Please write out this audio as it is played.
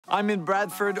I'm in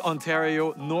Bradford,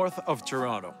 Ontario, north of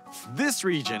Toronto. This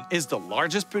region is the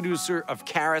largest producer of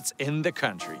carrots in the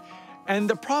country. And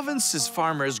the province's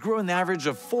farmers grow an average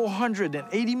of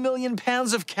 480 million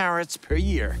pounds of carrots per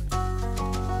year.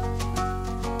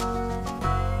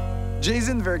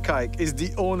 Jason Verkaik is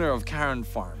the owner of Carrot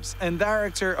Farms and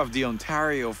director of the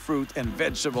Ontario Fruit and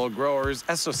Vegetable Growers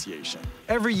Association.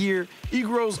 Every year, he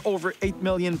grows over 8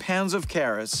 million pounds of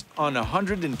carrots on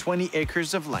 120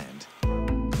 acres of land.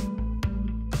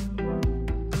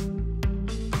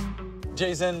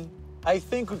 Jason, I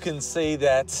think we can say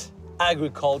that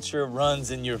agriculture runs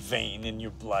in your vein, in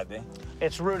your blood, eh?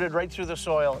 It's rooted right through the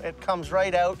soil. It comes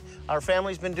right out. Our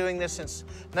family's been doing this since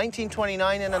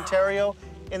 1929 in Ontario,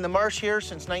 in the marsh here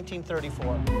since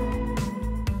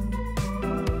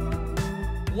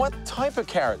 1934. What type of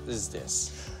carrot is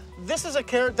this? This is a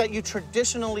carrot that you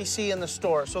traditionally see in the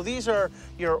store. So these are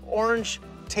your orange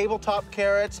tabletop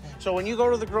carrots. So when you go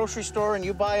to the grocery store and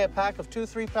you buy a pack of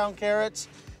 2-3 pound carrots,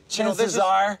 chances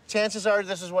are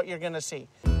this is what you're gonna see.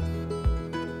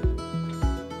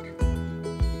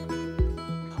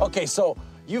 Okay, so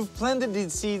you've planted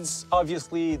these seeds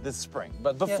obviously this spring,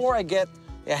 but before I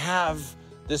have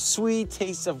the sweet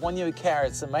taste of one of your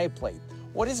carrots on my plate,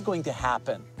 what is going to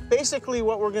happen? Basically,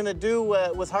 what we're gonna do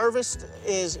with harvest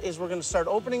is we're gonna start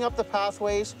opening up the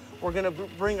pathways. We're gonna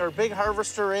bring our big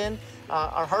harvester in.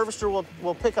 Our harvester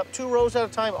will pick up 2 rows at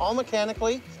a time, all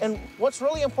mechanically. And what's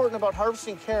really important about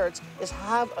harvesting carrots is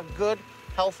have a good,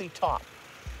 healthy top.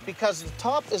 Because the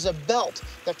top is a belt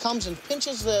that comes and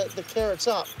pinches the carrots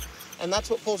up, and that's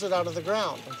what pulls it out of the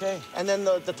ground. Okay. And then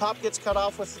the top gets cut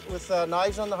off with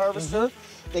knives on the harvester.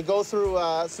 Mm-hmm. They go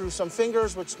through some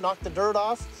fingers, which knock the dirt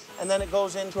off, and then it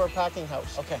goes into our packing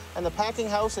house. Okay. And the packing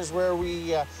house is where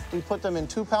we put them in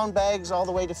 2-pound bags all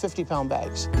the way to 50-pound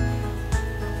bags.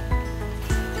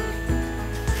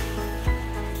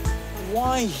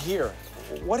 Why here?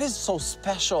 What is so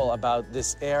special about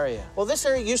this area? Well, this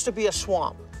area used to be a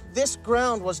swamp. This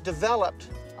ground was developed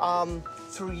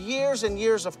through years and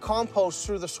years of compost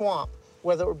through the swamp,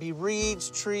 whether it would be reeds,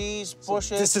 trees,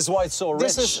 bushes. This is why it's so rich.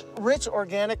 This is rich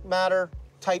organic matter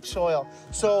type soil.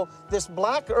 So this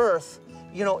black earth,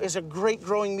 you know, is a great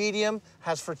growing medium,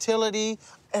 has fertility,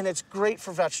 and it's great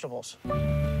for vegetables.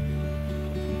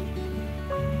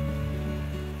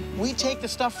 We take the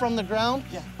stuff from the ground,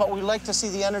 but we like to see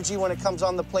the energy when it comes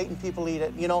on the plate and people eat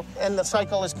it, you know, and the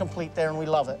cycle is complete there and we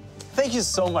love it. Thank you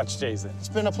so much, Jason. It's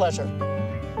been a pleasure.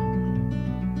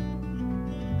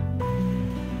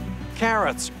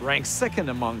 Carrots rank second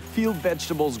among field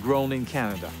vegetables grown in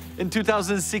Canada. In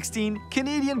 2016,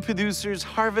 Canadian producers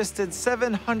harvested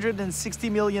 760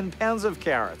 million pounds of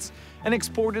carrots and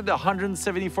exported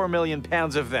 174 million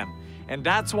pounds of them. And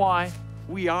that's why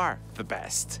we are the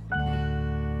best.